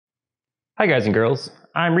Hi guys and girls,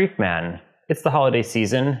 I'm Reef Man. It's the holiday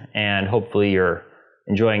season and hopefully you're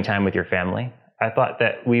enjoying time with your family. I thought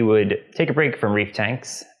that we would take a break from reef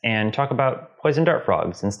tanks and talk about poison dart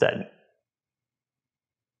frogs instead.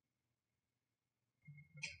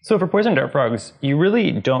 So for poison dart frogs, you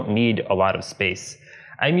really don't need a lot of space.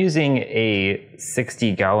 I'm using a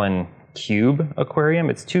 60-gallon cube aquarium.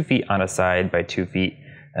 It's 2 feet on a side by 2 feet.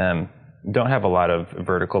 Don't have a lot of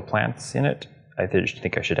vertical plants in it. I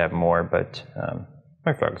think I should have more, but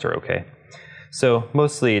my frogs are okay. So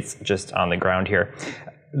mostly it's just on the ground here.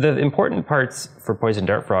 The important parts for poison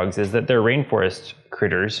dart frogs is that they're rainforest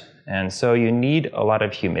critters, and so you need a lot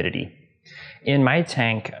of humidity. In my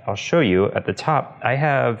tank, I'll show you at the top, I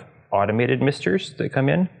have automated misters that come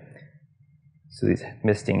in. So these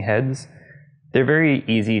misting heads, they're very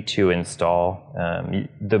easy to install.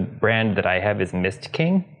 The brand that I have is Mist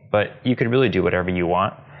King, but you could really do whatever you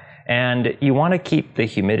want. And you want to keep the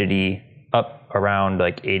humidity up around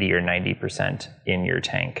like 80 or 90% in your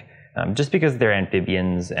tank, just because they're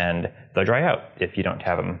amphibians and they'll dry out if you don't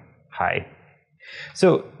have them high.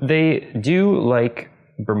 So they do like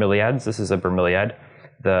bromeliads. This is a bromeliad.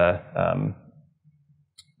 This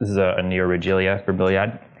is a Neoregelia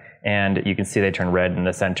bromeliad, and you can see they turn red in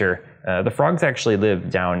the center. The frogs actually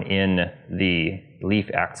live down in the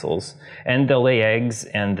leaf axils, and they'll lay eggs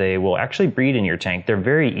and they will actually breed in your tank. They're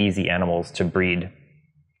very easy animals to breed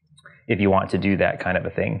if you want to do that kind of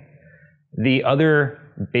a thing. The other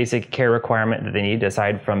basic care requirement that they need,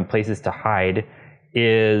 aside from places to hide,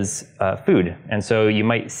 is food. And so you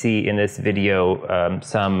might see in this video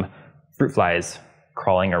some fruit flies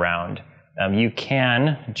crawling around. You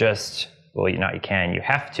can just, well, not you can, you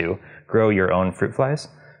have to grow your own fruit flies.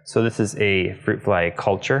 So this is a fruit fly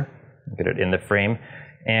culture. Get it in the frame.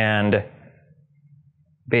 And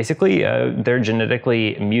basically, they're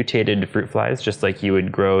genetically mutated fruit flies, just like you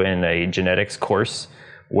would grow in a genetics course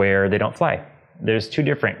where they don't fly. There's two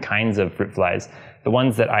different kinds of fruit flies. The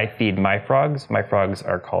ones that I feed my frogs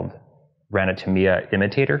are called Ranitomeya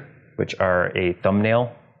imitator, which are a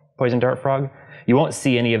thumbnail poison dart frog. You won't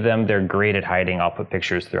see any of them. They're great at hiding. I'll put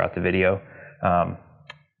pictures throughout the video.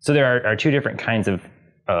 So there are two different kinds of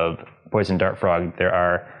poison dart frog. There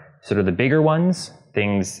are sort of the bigger ones,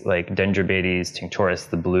 things like Dendrobates, Tinctoris,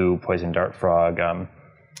 the blue poison dart frog.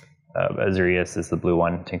 Azurius is the blue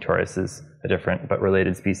one. Tinctoris is a different but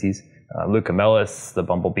related species. Leucomelis, the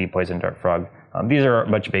bumblebee poison dart frog. These are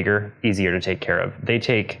much bigger, easier to take care of. They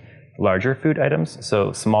take larger food items,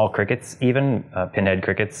 so small crickets, even pinhead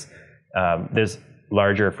crickets. There's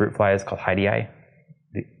larger fruit flies called Hydei.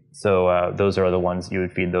 So those are the ones you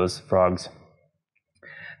would feed those frogs.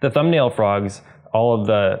 The thumbnail frogs, all of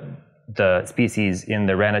the species in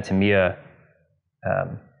the Ranitomeya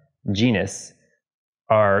genus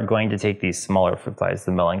are going to take these smaller fruit flies,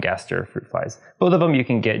 the Melanogaster fruit flies. Both of them you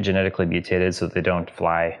can get genetically mutated so they don't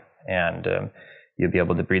fly, and you'll be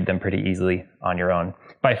able to breed them pretty easily on your own.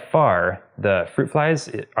 By far, the fruit flies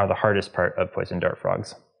are the hardest part of poison dart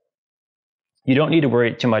frogs. You don't need to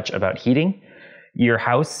worry too much about heating. Your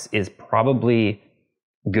house is probably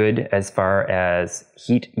good as far as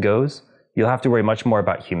heat goes. You'll have to worry much more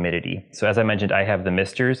about humidity. So as I mentioned, I have the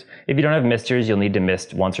misters. If you don't have misters, you'll need to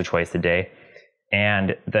mist once or twice a day.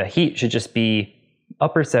 And the heat should just be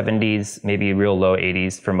upper 70s, maybe real low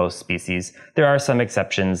 80s for most species. There are some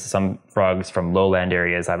exceptions. Some frogs from lowland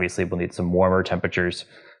areas obviously will need some warmer temperatures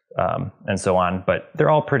and so on, but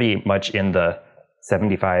they're all pretty much in the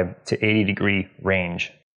 75 to 80 degree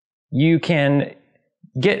range. You can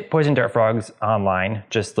get poison dart frogs online,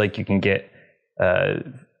 just like you can get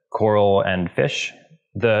coral and fish.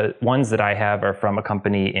 The ones that I have are from a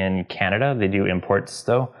company in Canada. They do imports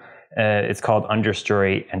though. It's called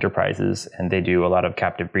Understory Enterprises, and they do a lot of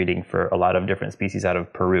captive breeding for a lot of different species out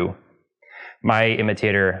of Peru. My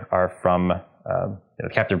imitator are from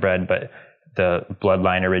captive bred, but the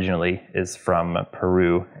bloodline originally is from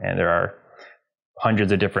Peru, and there are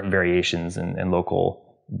hundreds of different variations and local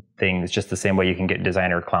things, just the same way you can get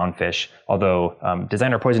designer clownfish, although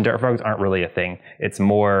designer poison dart frogs aren't really a thing. It's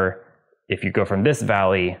more, if you go from this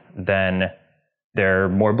valley, then they're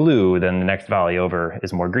more blue, then the next valley over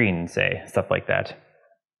is more green, say, stuff like that.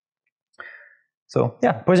 So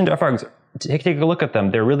yeah, poison dart frogs, take a look at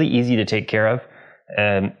them. They're really easy to take care of.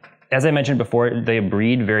 As I mentioned before, they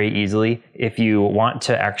breed very easily. If you want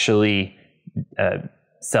to actually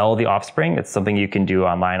sell the offspring, it's something you can do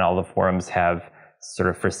online. All the forums have sort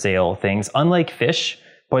of for sale things. Unlike fish,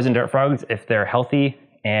 poison dart frogs, if they're healthy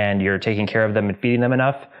and you're taking care of them and feeding them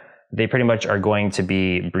enough, they pretty much are going to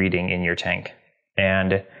be breeding in your tank.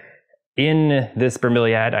 And in this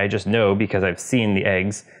bromeliad, I just know because I've seen the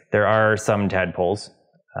eggs, there are some tadpoles.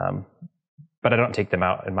 but I don't take them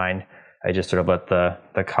out in mine. I just sort of let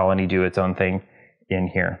the colony do its own thing in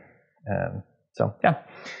here. So yeah.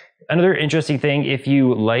 Another interesting thing, if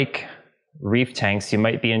you like reef tanks, you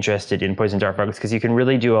might be interested in poison dart frogs because you can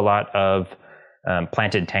really do a lot of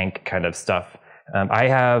planted tank kind of stuff. I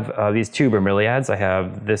have these two bromeliads. I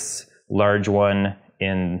have this large one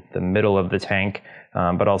in the middle of the tank,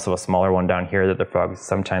 but also a smaller one down here that the frogs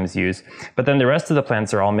sometimes use. But then the rest of the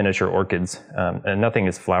plants are all miniature orchids, and nothing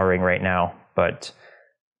is flowering right now, but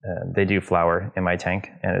they do flower in my tank,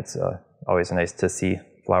 and it's always nice to see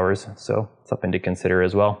flowers, so something to consider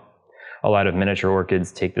as well. A lot of miniature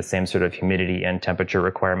orchids take the same sort of humidity and temperature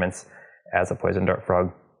requirements as a poison dart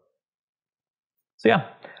frog. So yeah,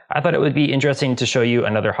 I thought it would be interesting to show you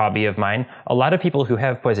another hobby of mine. A lot of people who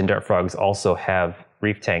have poison dart frogs also have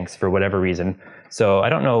reef tanks for whatever reason. So I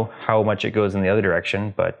don't know how much it goes in the other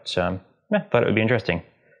direction, but yeah, thought it would be interesting.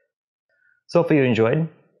 So hopefully you enjoyed.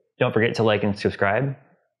 Don't forget to like and subscribe.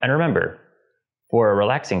 And remember, for a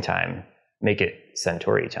relaxing time, make it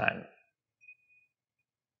Centauri time.